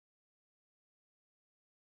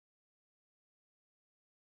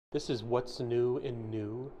This is What's New in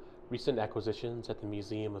New, Recent Acquisitions at the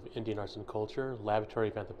Museum of Indian Arts and Culture, Laboratory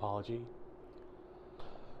of Anthropology.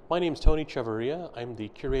 My name is Tony Chavarria. I'm the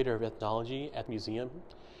Curator of Ethnology at the museum,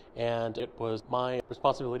 and it was my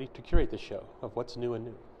responsibility to curate the show of What's New in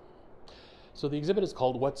New. So the exhibit is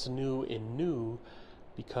called What's New in New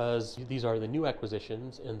because these are the new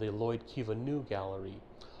acquisitions in the Lloyd Kiva New Gallery.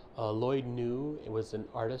 Lloyd New was an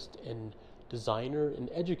artist and designer and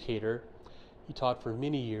educator. He taught for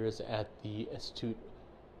many years at the Institute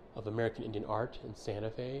of American Indian Art in Santa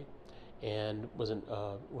Fe and was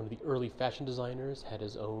one of the early fashion designers, had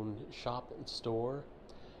his own shop and store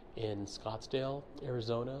in Scottsdale,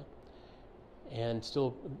 Arizona, and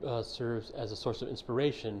still serves as a source of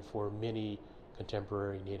inspiration for many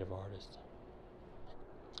contemporary Native artists.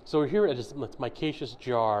 So we're here at this micaceous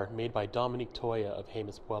jar made by Dominique Toya of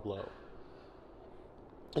Jemez Pueblo.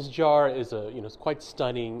 This jar is it's quite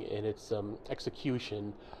stunning in its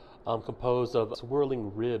execution, composed of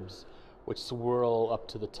swirling ribs which swirl up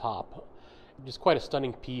to the top. Just quite a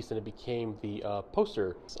stunning piece, and it became the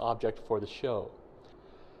poster object for the show.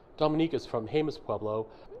 Dominique is from Jemez Pueblo.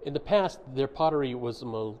 In the past, their pottery was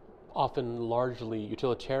often largely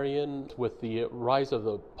utilitarian. With the rise of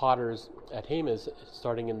the potters at Jemez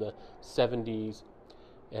starting in the 70s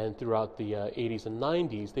and throughout the 80s and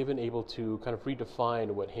 90s, they've been able to kind of redefine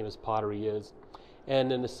what Jemez pottery is.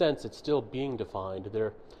 And in a sense, it's still being defined.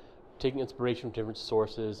 They're taking inspiration from different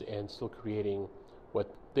sources and still creating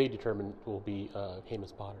what they determine will be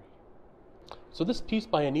Jemez pottery. So this piece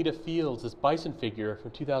by Anita Fields, this bison figure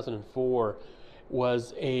from 2004,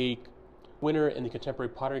 was a winner in the contemporary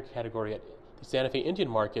pottery category at the Santa Fe Indian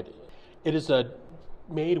Market. It is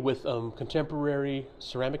made with contemporary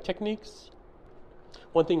ceramic techniques.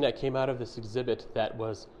 One thing that came out of this exhibit that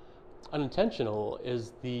was unintentional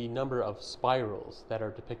is the number of spirals that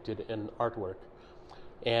are depicted in artwork.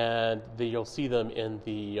 And you'll see them in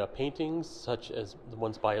the paintings, such as the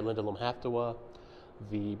ones by Linda Lomhaftawa,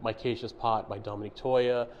 the micaceous pot by Dominique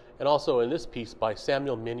Toya, and also in this piece by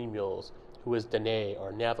Samuel Minimules, who is Dene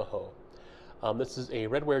or Navajo. This is a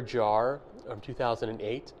redware jar from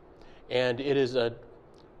 2008, and it is a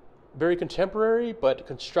very contemporary, but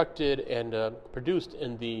constructed and produced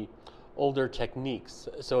in the older techniques.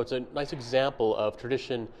 So it's a nice example of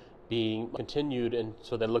tradition being continued, and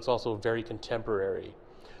so that it looks also very contemporary.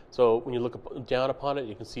 So when you look down upon it,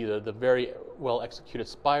 you can see the very well executed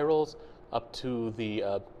spirals up to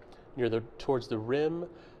the towards the rim.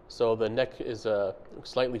 So the neck is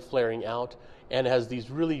slightly flaring out and has these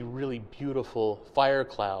really, really beautiful fire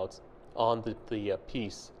clouds on the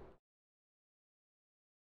piece.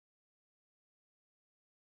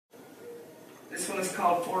 This one is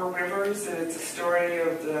called Four Rivers, and it's a story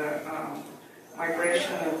of the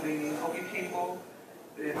migration of the Hopi people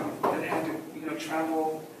that had to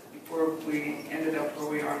travel before we ended up where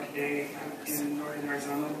we are today in northern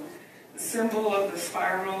Arizona. The symbol of the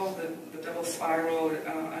spiral, the double spiral,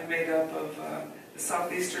 I made up of the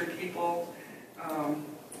southeastern people,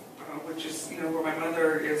 which is where my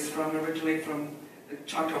mother is from, originally from the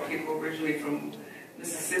Choctaw people, originally from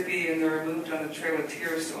Mississippi, and they're moved on the Trail of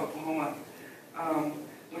Tears to Oklahoma.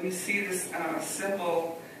 When you see this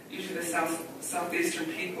symbol, usually the southeastern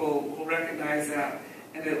people will recognize that,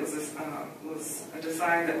 and it was a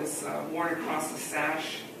design that was worn across the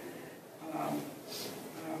sash.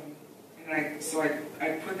 So I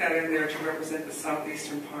put that in there to represent the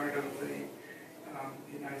southeastern part of the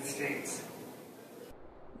United States.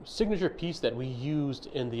 Signature piece that we used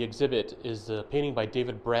in the exhibit is a painting by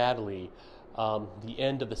David Bradley, The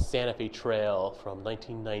End of the Santa Fe Trail from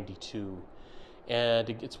 1992. And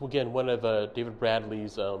it's, again, one of David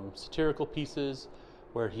Bradley's satirical pieces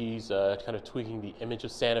where he's kind of tweaking the image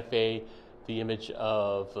of Santa Fe, the image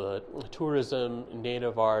of tourism,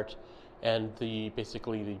 native art, and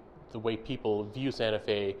basically the way people view Santa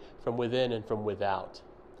Fe from within and from without.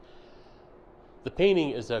 The painting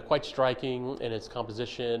is quite striking in its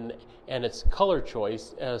composition and its color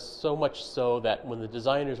choice, so much so that when the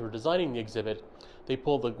designers were designing the exhibit, they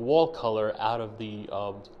pulled the wall color out of the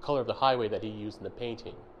color of the highway that he used in the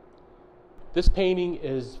painting. This painting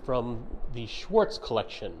is from the Schwartz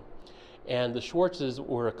collection, and the Schwartzes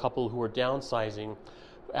were a couple who were downsizing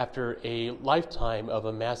after a lifetime of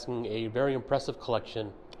amassing a very impressive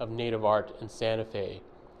collection of native art in Santa Fe.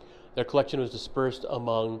 Their collection was dispersed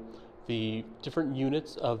among the different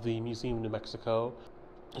units of the Museum of New Mexico.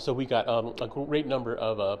 So we got a great number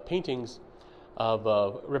of paintings of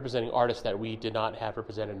representing artists that we did not have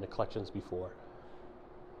represented in the collections before.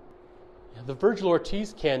 The Virgil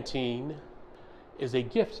Ortiz canteen is a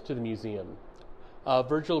gift to the museum.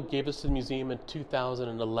 Virgil gave this to the museum in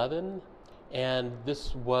 2011, And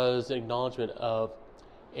this was an acknowledgement of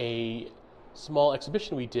a small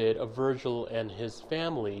exhibition we did of Virgil and his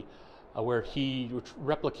family, where he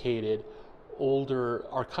replicated older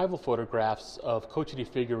archival photographs of Cochiti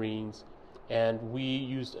figurines, and we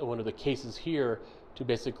used one of the cases here to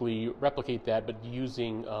basically replicate that, but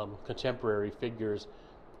using contemporary figures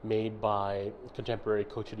made by contemporary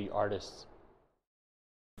Cochiti artists.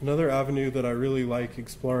 Another avenue that I really like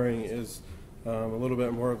exploring is a little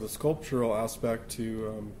bit more of the sculptural aspect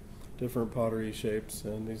to different pottery shapes,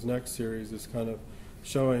 and these next series is kind of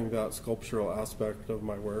showing that sculptural aspect of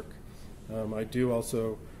my work. I do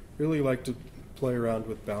also really like to play around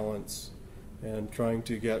with balance and trying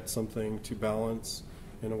to get something to balance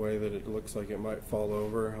in a way that it looks like it might fall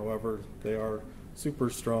over. However, they are super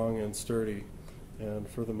strong and sturdy, and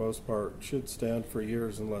for the most part should stand for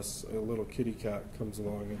years unless a little kitty cat comes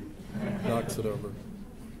along and knocks it over.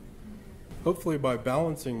 Hopefully by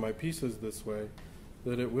balancing my pieces this way,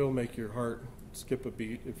 that it will make your heart skip a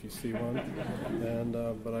beat if you see one,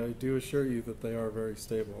 and but I do assure you that they are very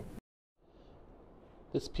stable.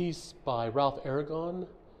 This piece by Ralph Aragon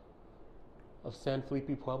of San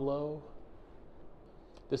Felipe Pueblo.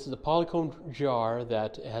 This is a polycone jar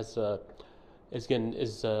that has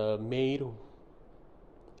is made,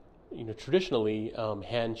 traditionally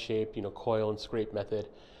hand-shaped, coil and scrape method,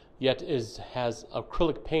 yet has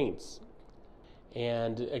acrylic paints.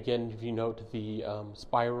 And again, if you note the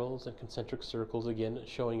spirals and concentric circles again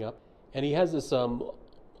showing up. And he has this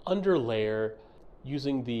underlayer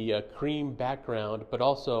using the cream background, but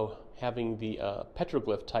also having the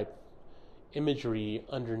petroglyph type imagery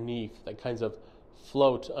underneath that kinds of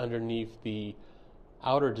float underneath the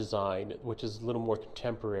outer design, which is a little more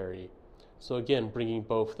contemporary. So again, bringing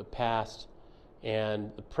both the past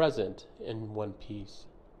and the present in one piece.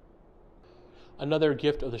 Another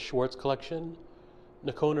gift of the Schwartz collection,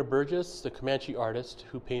 Nocona Burgess, the Comanche artist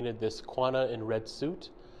who painted this Quanah in red suit.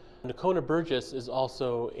 Nocona Burgess is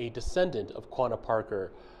also a descendant of Quanah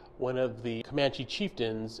Parker, one of the Comanche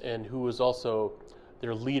chieftains, and who was also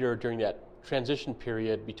their leader during that transition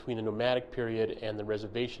period between the nomadic period and the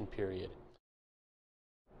reservation period.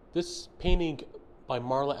 This painting by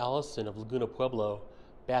Marla Allison of Laguna Pueblo,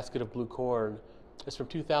 Basket of Blue Corn, is from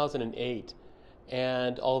 2008.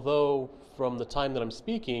 And although from the time that I'm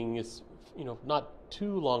speaking is not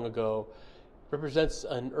too long ago, represents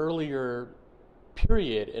an earlier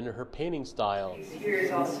period in her painting style. Here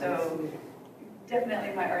is also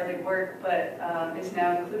definitely my early work, but is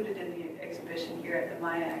now included in the exhibition here at the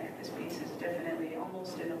MIAC. This piece is definitely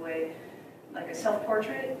almost in a way like a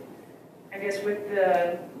self-portrait. I guess with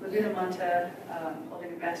the Laguna Manta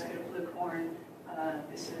holding a basket of blue corn,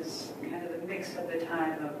 this is kind of the mix of the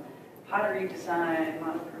time of pottery design,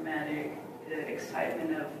 monochromatic, the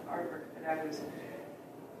excitement of artwork that I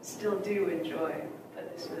still do enjoy,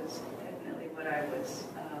 but this was definitely what I was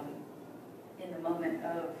in the moment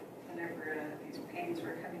of whenever these paintings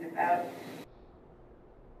were coming about.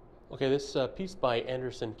 Okay, this piece by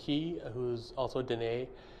Anderson Key, who's also Dene,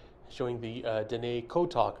 showing the Dene Code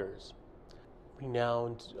Talkers,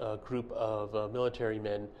 renowned group of military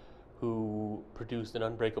men who produced an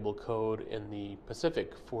unbreakable code in the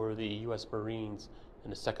Pacific for the U.S. Marines in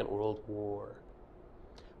the Second World War,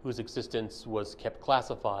 whose existence was kept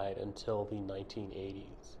classified until the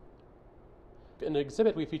 1980s. In the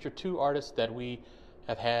exhibit, we feature two artists that we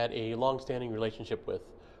have had a long-standing relationship with,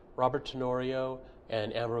 Robert Tenorio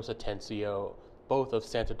and Ambrose Atencio, both of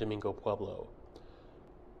Santo Domingo Pueblo.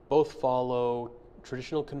 Both follow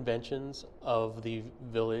traditional conventions of the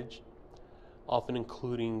village, often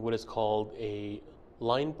including what is called a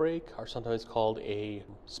line break, or sometimes called a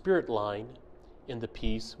spirit line in the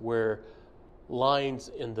piece, where lines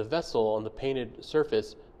in the vessel on the painted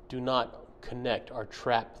surface do not connect or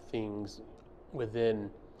trap things within,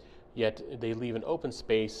 yet they leave an open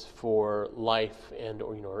space for life and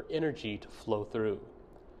or energy to flow through.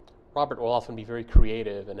 Robert will often be very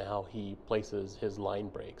creative in how he places his line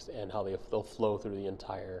breaks and how they'll flow through the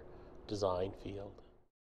entire design field.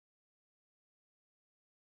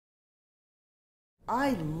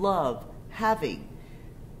 I love having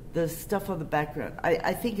the stuff on the background.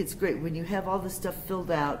 I think it's great when you have all the stuff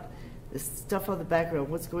filled out, the stuff on the background,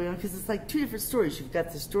 what's going on, because it's like two different stories. You've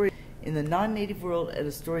got the story in the non-native world and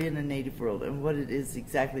a story in the native world, and what it is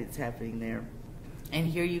exactly that's happening there. And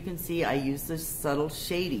here you can see I use the subtle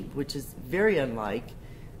shading, which is very unlike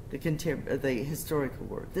the historical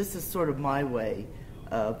work. This is sort of my way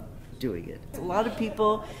of doing it. A lot of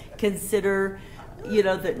people consider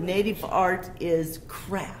that native art is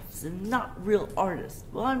crafts and not real artists.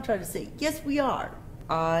 Well, I'm trying to say, yes, we are.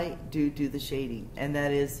 I do the shading, and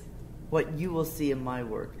that is what you will see in my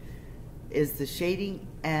work. is the shading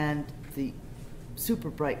and the super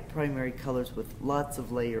bright primary colors with lots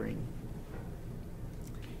of layering.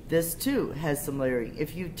 This too has some layering.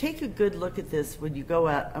 If you take a good look at this when you go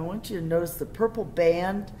out, I want you to notice the purple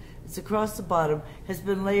band that's across the bottom has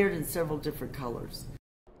been layered in several different colors.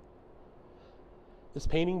 This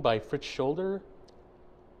painting by Fritz Scholder,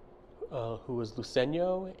 who was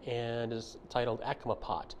Luceño, and is titled Acoma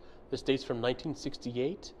Pot. This dates from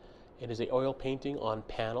 1968. It is an oil painting on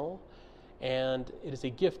panel, and it is a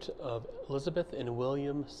gift of Elizabeth and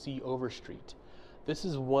William C. Overstreet. This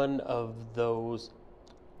is one of those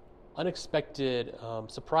unexpected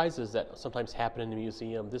surprises that sometimes happen in the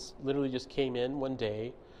museum. This literally just came in one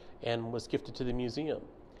day and was gifted to the museum.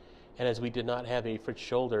 And as we did not have a Fritz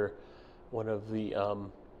Scholder, one of the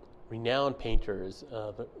renowned painters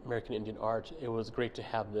of American Indian art, it was great to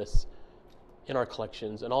have this in our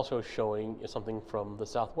collections and also showing something from the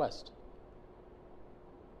Southwest.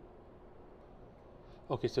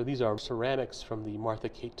 Okay, so these are ceramics from the Martha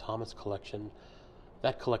Kate Thomas collection.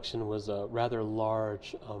 That collection was a rather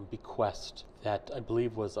large bequest that I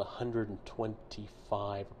believe was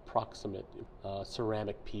 125 approximate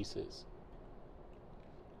ceramic pieces.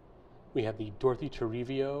 We have the Dorothy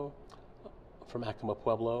Toribio from Acoma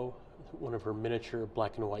Pueblo, one of her miniature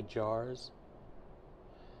black and white jars,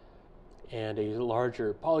 and a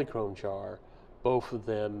larger polychrome jar, both of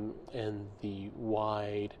them in the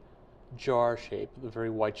wide jar shape, the very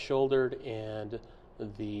wide shouldered and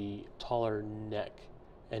the taller neck,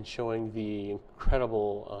 and showing the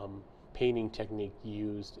incredible painting technique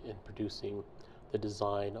used in producing the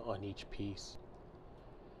design on each piece.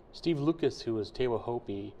 Steve Lucas, who is Tewa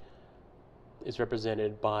Hopi, is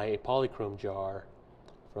represented by a polychrome jar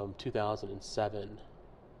from 2007.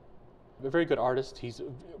 A very good artist. He's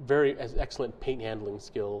has excellent paint handling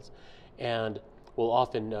skills and will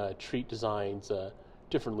often treat designs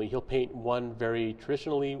differently. He'll paint one very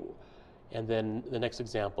traditionally, and then the next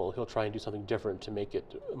example he'll try and do something different to make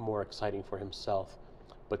it more exciting for himself,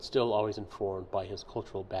 but still always informed by his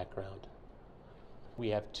cultural background. We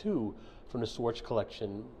have two from the Swartz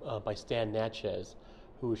collection by Stan Natchez,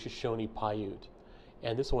 who is Shoshone Paiute.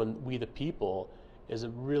 And this one, We the People, is a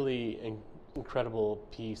really incredible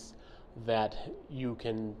piece that you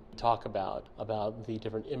can talk about the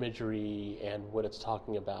different imagery and what it's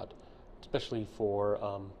talking about, especially for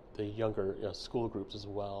the younger school groups as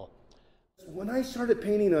well. When I started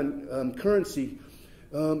painting on currency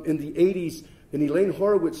in the 80s, and Elaine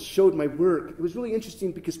Horowitz showed my work, it was really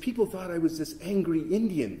interesting because people thought I was this angry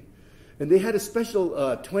Indian. And they had a special,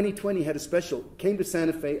 2020 had a special, came to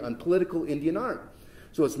Santa Fe on political Indian art.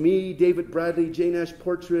 So it's me, David Bradley, Jane Ash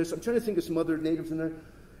Portress. I'm trying to think of some other natives in there.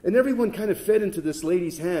 And everyone kind of fed into this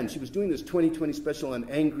lady's hand. She was doing this 2020 special on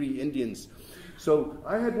angry Indians. So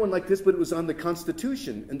I had one like this, but it was on the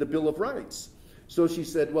Constitution and the Bill of Rights. So she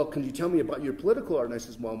said, well, can you tell me about your political art? And I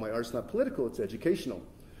said, well, my art's not political, it's educational.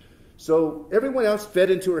 So everyone else fed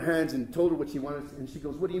into her hands and told her what she wanted. And she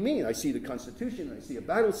goes, what do you mean? I see the Constitution, I see a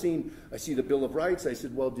battle scene, I see the Bill of Rights. I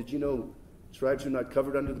said, well, did you know tribes are not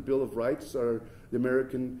covered under the Bill of Rights or the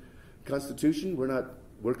American Constitution?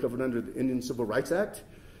 We're covered under the Indian Civil Rights Act.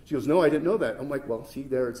 She goes, no, I didn't know that. I'm like, well, see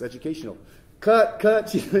there, it's educational. Cut.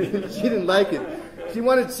 She didn't like it. She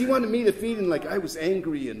wanted me to feed in like I was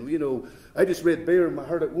angry and, you know, I just read Bear in My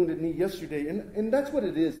Heart at Wounded Knee yesterday. And that's what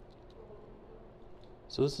it is.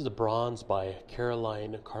 So this is a bronze by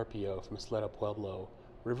Caroline Carpio from Isleta Pueblo,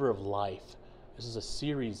 River of Life. This is a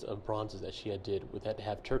series of bronzes that she did that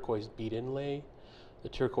have turquoise bead inlay. The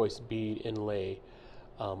turquoise bead inlay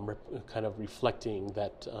kind of reflecting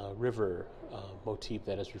that river motif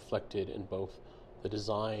that is reflected in both the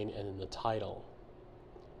design and in the title.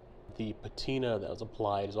 The patina that was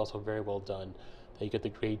applied is also very well done. That you get the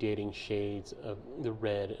gradating shades of the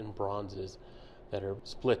red and bronzes that are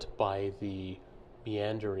split by the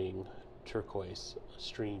meandering turquoise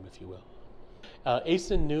stream, if you will.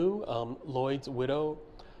 Asen knew, Lloyd's widow,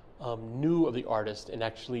 knew of the artist, and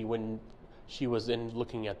actually when she was in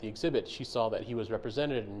looking at the exhibit, she saw that he was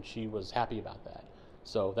represented and she was happy about that.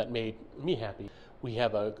 So that made me happy. We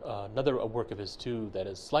have another work of his too that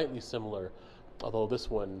is slightly similar, although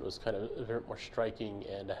this one was kind of a bit more striking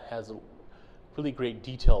and has a really great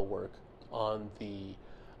detail work on the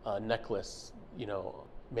necklace,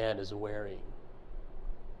 man is wearing.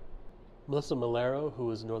 Melissa Malero,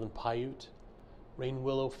 who is Northern Paiute, Rain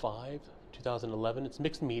Willow 5, 2011. It's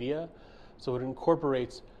mixed media, so it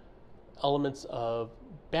incorporates elements of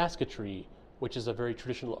basketry, which is a very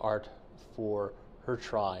traditional art for her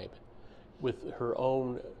tribe, with her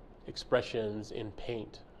own expressions in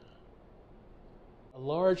paint. A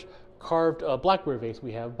large carved Blackberry vase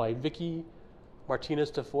we have by Vicky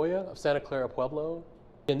Martinez Tafoya of Santa Clara Pueblo.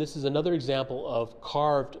 And this is another example of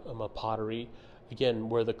carved pottery, again,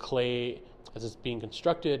 where the clay, as it's being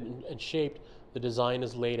constructed and shaped, the design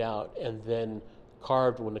is laid out and then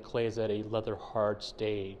carved when the clay is at a leather hard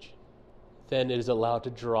stage. Then it is allowed to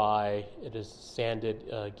dry, it is sanded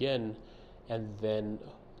again, and then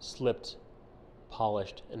slipped,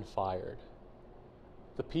 polished, and fired.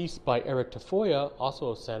 The piece by Eric Tafoya, also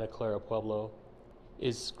of Santa Clara Pueblo,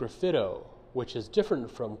 is graffito, which is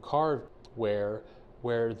different from carved ware,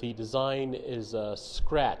 where the design is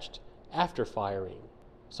scratched after firing.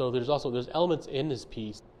 So there's elements in this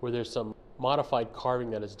piece where there's some modified carving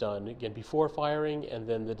that is done, again, before firing, and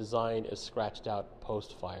then the design is scratched out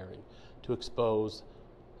post-firing to expose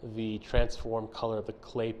the transformed color of the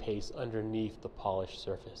clay paste underneath the polished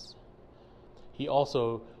surface. He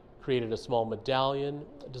also created a small medallion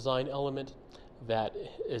design element that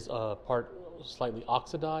is part slightly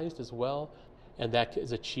oxidized as well, and that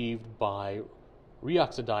is achieved by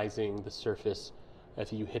reoxidizing the surface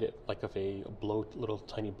if you hit it like of a little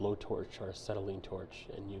tiny blowtorch or acetylene torch,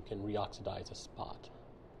 and you can reoxidize a spot.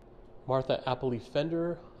 Martha Appley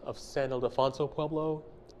Fender of San Ildefonso Pueblo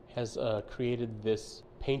has created this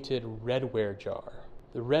painted redware jar.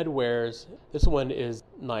 The redwares, this one is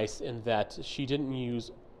nice in that she didn't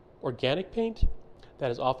use organic paint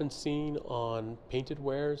that is often seen on painted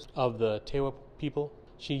wares of the Tewa people.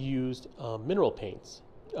 She used mineral paints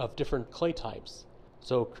of different clay types.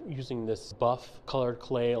 So using this buff colored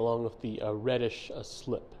clay along with the reddish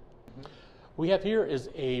slip. We have here is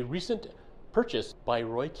a recent purchase by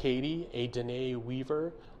Roy Cady, a Dene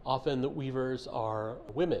weaver. Often the weavers are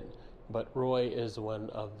women, but Roy is one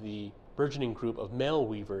of the burgeoning group of male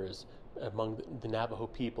weavers among the Navajo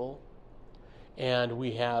people. And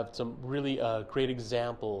we have some really great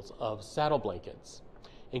examples of saddle blankets,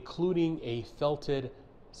 including a felted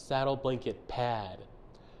saddle blanket pad,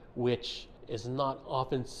 which is not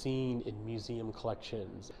often seen in museum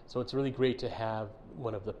collections. So it's really great to have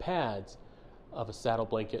one of the pads of a saddle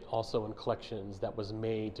blanket also in collections that was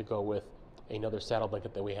made to go with another saddle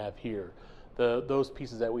blanket that we have here. Those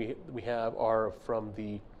pieces that we have are from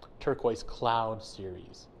the Turquoise Cloud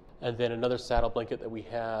series. And then another saddle blanket that we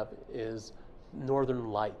have is Northern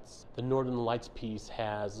Lights. The Northern Lights piece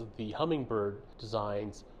has the hummingbird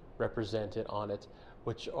designs represented on it,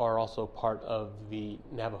 which are also part of the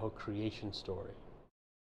Navajo creation story.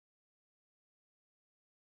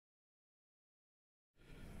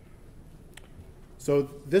 So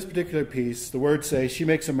this particular piece, the words say, "She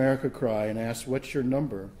makes America cry," and asks, "What's your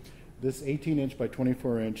number?" This 18-inch by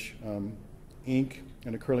 24-inch ink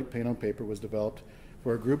and acrylic paint on paper was developed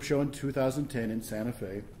for a group show in 2010 in Santa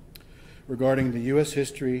Fe regarding the U.S.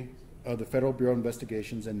 history of the Federal Bureau of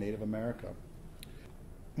Investigations and Native America.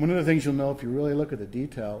 One of the things you'll know if you really look at the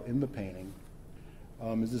detail in the painting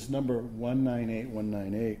is this number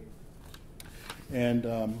 198198.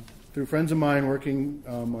 And through friends of mine working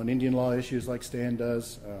on Indian law issues like Stan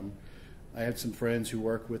does, I had some friends who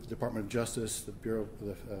work with the Department of Justice, the Bureau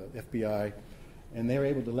of the FBI, and they were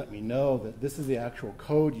able to let me know that this is the actual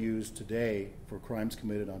code used today for crimes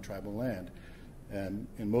committed on tribal land. And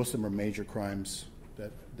most of them are major crimes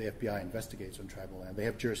that the FBI investigates on tribal land. They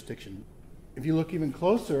have jurisdiction. If you look even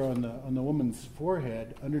closer on the woman's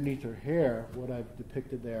forehead, underneath her hair, what I've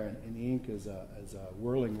depicted there in ink is a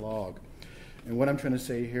whirling log. And what I'm trying to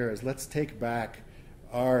say here is let's take back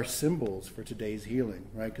our symbols for today's healing,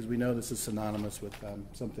 right? Because we know this is synonymous with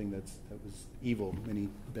something that was evil many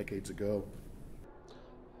decades ago.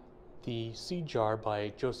 The seed jar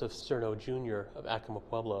by Joseph Cerno Jr. of Acoma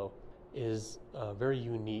Pueblo is very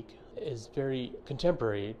unique, is very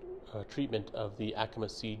contemporary treatment of the Acoma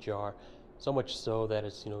seed jar, so much so that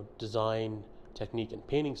its design, technique, and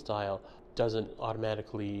painting style doesn't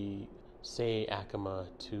automatically say Acoma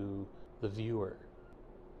to the viewer.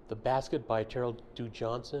 The basket by Terrell Dew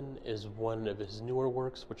Johnson is one of his newer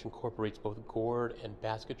works which incorporates both gourd and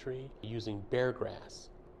basketry using bear grass.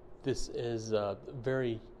 This is a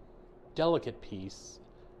very delicate piece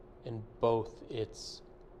in both its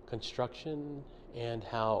construction and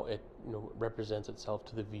how it represents itself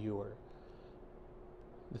to the viewer.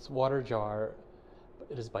 This water jar,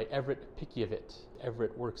 it is by Everett Pikievit.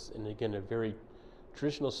 Everett works in, again, a very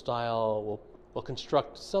traditional style, will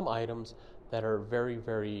construct some items that are very,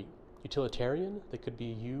 very utilitarian. They could be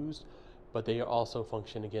used, but they also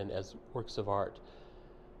function, again, as works of art.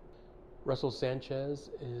 Russell Sanchez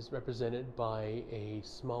is represented by a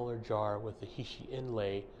smaller jar with a Hishi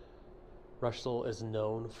inlay. Russell is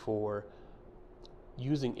known for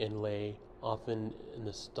using inlay, often in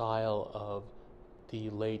the style of the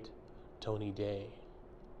late Tony Day.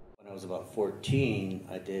 When I was about 14,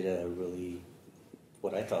 I did a really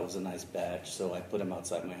what I thought was a nice batch, so I put them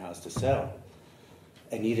outside my house to sell.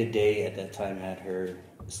 Anita Day at that time had her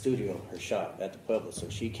studio, her shop at the Pueblo, so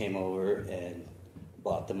she came over and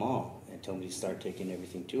bought them all and told me to start taking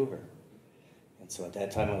everything to her. And so at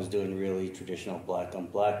that time I was doing really traditional black on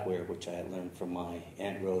black wear, which I had learned from my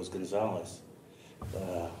Aunt Rose Gonzalez.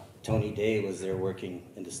 Tony Day was there working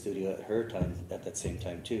in the studio at her time, at that same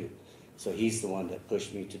time too. So he's the one that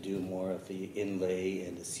pushed me to do more of the inlay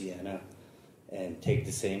and the sienna and take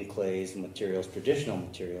the same clays, materials, traditional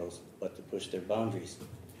materials, but to push their boundaries.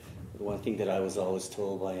 The one thing that I was always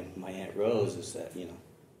told by my Aunt Rose is that,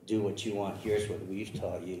 do what you want, here's what we've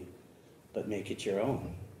taught you, but make it your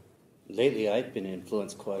own. Lately I've been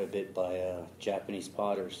influenced quite a bit by Japanese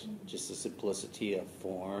potters, just the simplicity of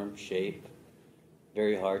form, shape,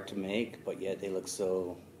 very hard to make, but yet they look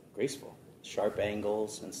so graceful. Sharp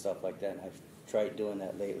angles and stuff like that. I've tried doing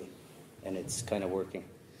that lately, and it's kind of working.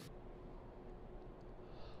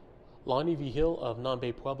 Lonnie Vigil of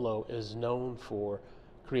Nambe Pueblo is known for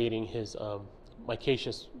creating his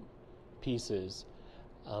micaceous pieces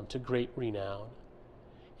to great renown.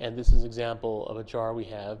 And this is an example of a jar we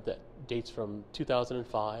have that dates from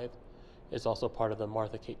 2005. It's also part of the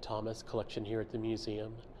Martha Kate Thomas collection here at the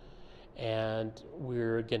museum. And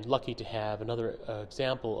we're, again, lucky to have another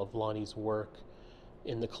example of Lonnie's work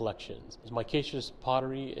in the collections. Micaceous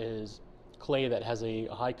pottery is clay that has a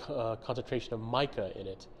high concentration of mica in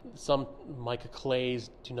it. Some mica clays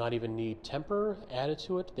do not even need temper added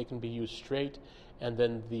to it. They can be used straight, and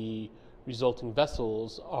then the resulting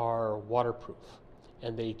vessels are waterproof,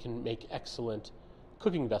 and they can make excellent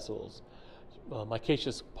cooking vessels.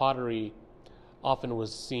 Micaceous pottery often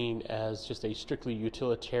was seen as just a strictly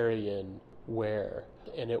utilitarian ware,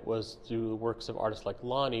 and it was through the works of artists like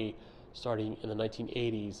Lonnie starting in the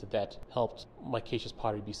 1980s that helped micaceous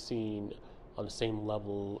pottery be seen on the same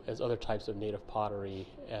level as other types of native pottery,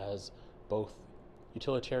 as both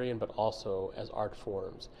utilitarian but also as art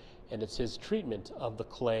forms. And it's his treatment of the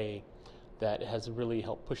clay that has really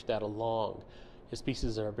helped push that along. His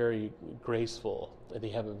pieces are very graceful, and they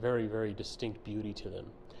have a very, very distinct beauty to them.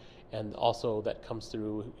 And also that comes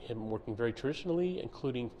through him working very traditionally,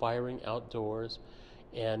 including firing outdoors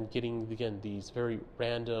and getting, again, these very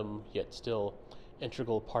random yet still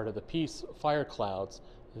integral part of the piece, fire clouds,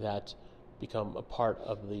 that become a part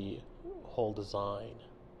of the whole design.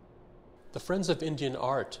 The Friends of Indian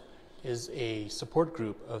Art is a support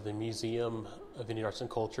group of the Museum of Indian Arts and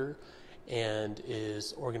Culture and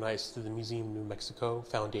is organized through the Museum of New Mexico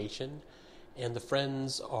Foundation. And the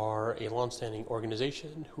Friends are a longstanding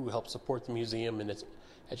organization who help support the museum in its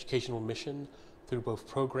educational mission through both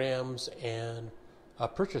programs and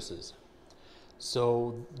purchases.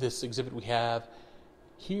 So this exhibit we have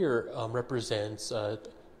here represents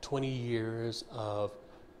 20 years of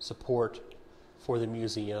support for the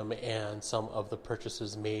museum and some of the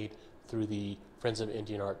purchases made through the Friends of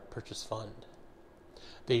Indian Art Purchase Fund.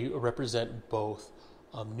 They represent both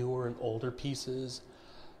newer and older pieces,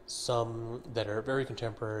 some that are very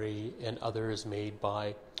contemporary and others made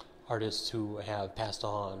by artists who have passed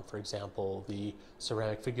on. For example, the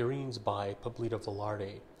ceramic figurines by Pablito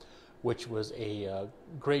Velarde, which was a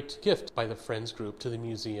great gift by the Friends group to the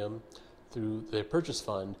museum through the purchase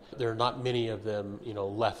fund. There are not many of them,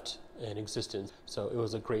 left in existence, so it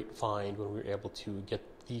was a great find when we were able to get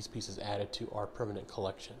these pieces added to our permanent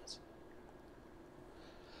collections.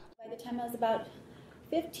 By the time I was about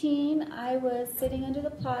 15, I was sitting under the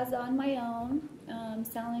plaza on my own,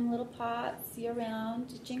 selling little pots year-round,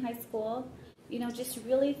 teaching high school. Just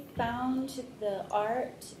really found the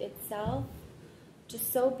art itself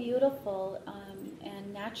just so beautiful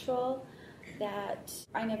and natural that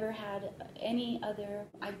I never had any other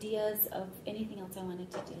ideas of anything else I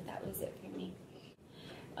wanted to do. That was it for me.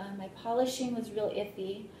 My polishing was real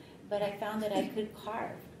iffy, but I found that I could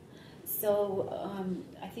carve. So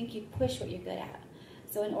I think you push what you're good at.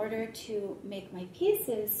 So in order to make my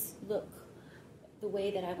pieces look the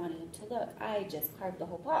way that I wanted them to look, I just carved the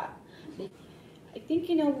whole pot. I think,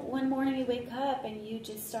 one morning you wake up and you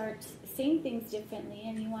just start seeing things differently,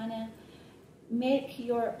 and you want to make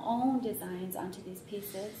your own designs onto these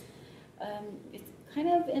pieces. It's kind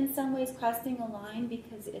of in some ways crossing a line,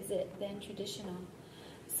 because is it then traditional?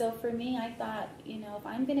 So for me, I thought, if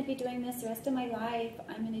I'm going to be doing this the rest of my life,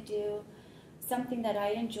 I'm going to do something that I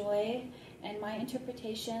enjoy and my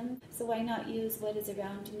interpretation. So why not use what is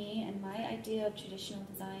around me and my idea of traditional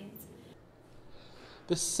designs?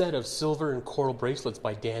 This set of silver and coral bracelets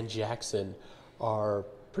by Dan Jackson are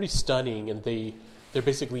pretty stunning, and they're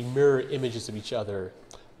basically mirror images of each other.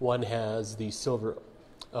 One has the silver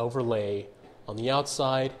overlay on the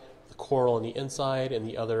outside, the coral on the inside, and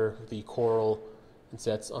the other, the coral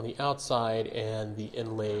insets on the outside and the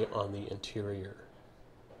inlay on the interior.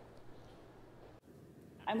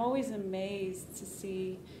 I'm always amazed to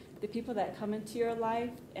see the people that come into your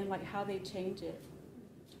life and like how they change it.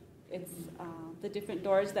 It's the different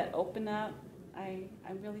doors that open up. I'm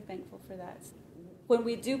really thankful for that. When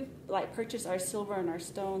we do like purchase our silver and our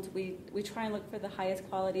stones, we try and look for the highest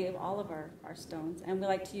quality of all of our stones, and we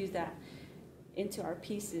like to use that into our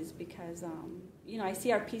pieces because I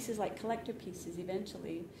see our pieces like collector pieces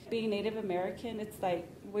eventually. Being Native American, it's like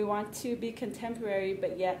we want to be contemporary,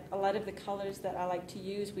 but yet a lot of the colors that I like to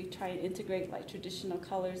use, we try and integrate like traditional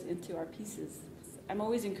colors into our pieces. I'm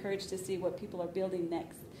always encouraged to see what people are building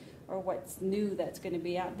next, or what's new that's going to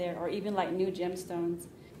be out there, or even like new gemstones.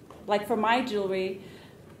 Like for my jewelry,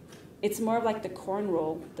 it's more of like the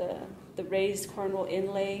cornroll, the raised cornroll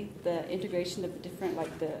inlay, the integration of the different,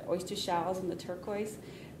 like the oyster shells and the turquoise.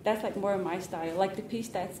 That's like more of my style. Like the piece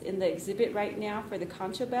that's in the exhibit right now for the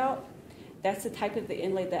concha belt, that's the type of the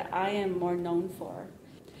inlay that I am more known for.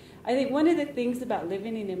 I think one of the things about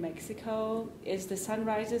living in New Mexico is the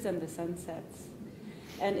sunrises and the sunsets.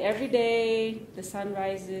 And every day the sun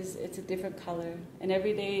rises, it's a different color. And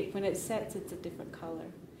every day when it sets, it's a different color.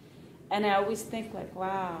 And I always think like,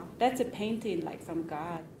 wow, that's a painting like from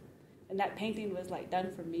God. And that painting was like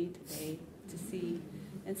done for me today to see.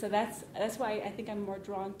 And so that's why I think I'm more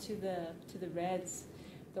drawn to the reds,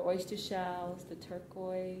 the oyster shells, the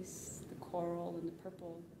turquoise, the coral, and the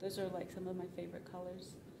purple. Those are like some of my favorite colors.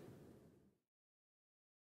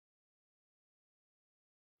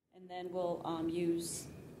 And then we'll use,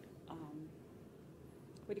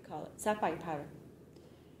 what do you call it? Sapphire powder.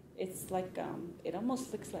 It's like, it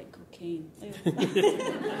almost looks like cocaine.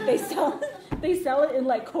 They sell it in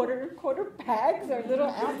like quarter bags or little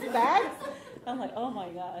ounce bags. I'm like, oh my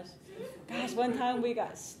gosh. Gosh, one time we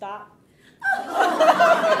got stopped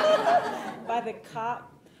by the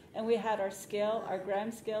cop, and we had our scale, our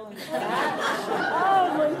gram scale in the back.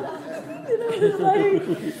 Oh my gosh. It was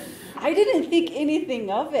like, I didn't think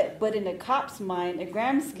anything of it, but in a cop's mind, a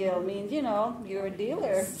gram scale means, you're a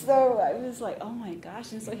dealer. So I was like, oh my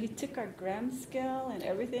gosh. And so he took our gram scale and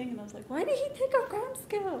everything, and I was like, why did he take our gram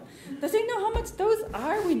scale? Does he know how much those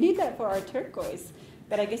are? We need that for our turquoise.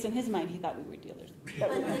 But I guess in his mind, he thought we were dealers.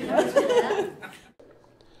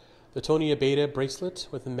 The Tonia Beta bracelet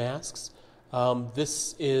with the masks.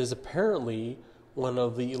 This is apparently one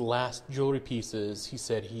of the last jewelry pieces he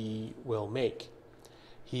said he will make.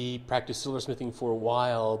 He practiced silversmithing for a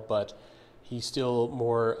while, but he's still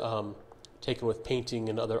more taken with painting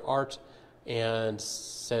and other art, and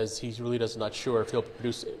says he really does not sure if he'll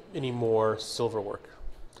produce any more silver work.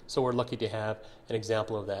 So we're lucky to have an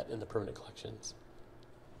example of that in the permanent collections.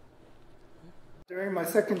 During my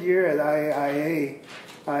second year at IIA,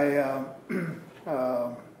 I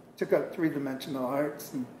took up three-dimensional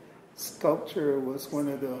arts, and sculpture was one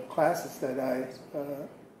of the classes that I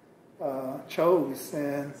chose,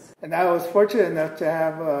 and I was fortunate enough to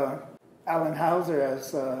have Alan Hauser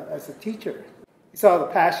as a teacher. He saw the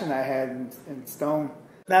passion I had in stone.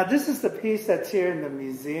 Now this is the piece that's here in the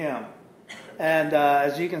museum, and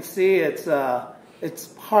as you can see, it's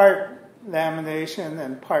part lamination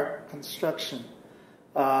and part construction.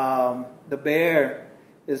 The bear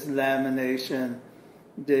is lamination.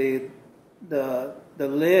 The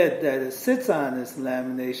lid that it sits on is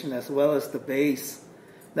lamination, as well as the base.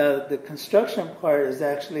 Now, the construction part is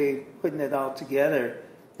actually putting it all together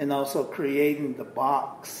and also creating the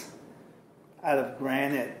box out of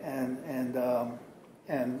granite and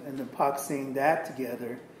epoxying that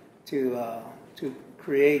together to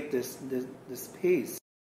create this piece.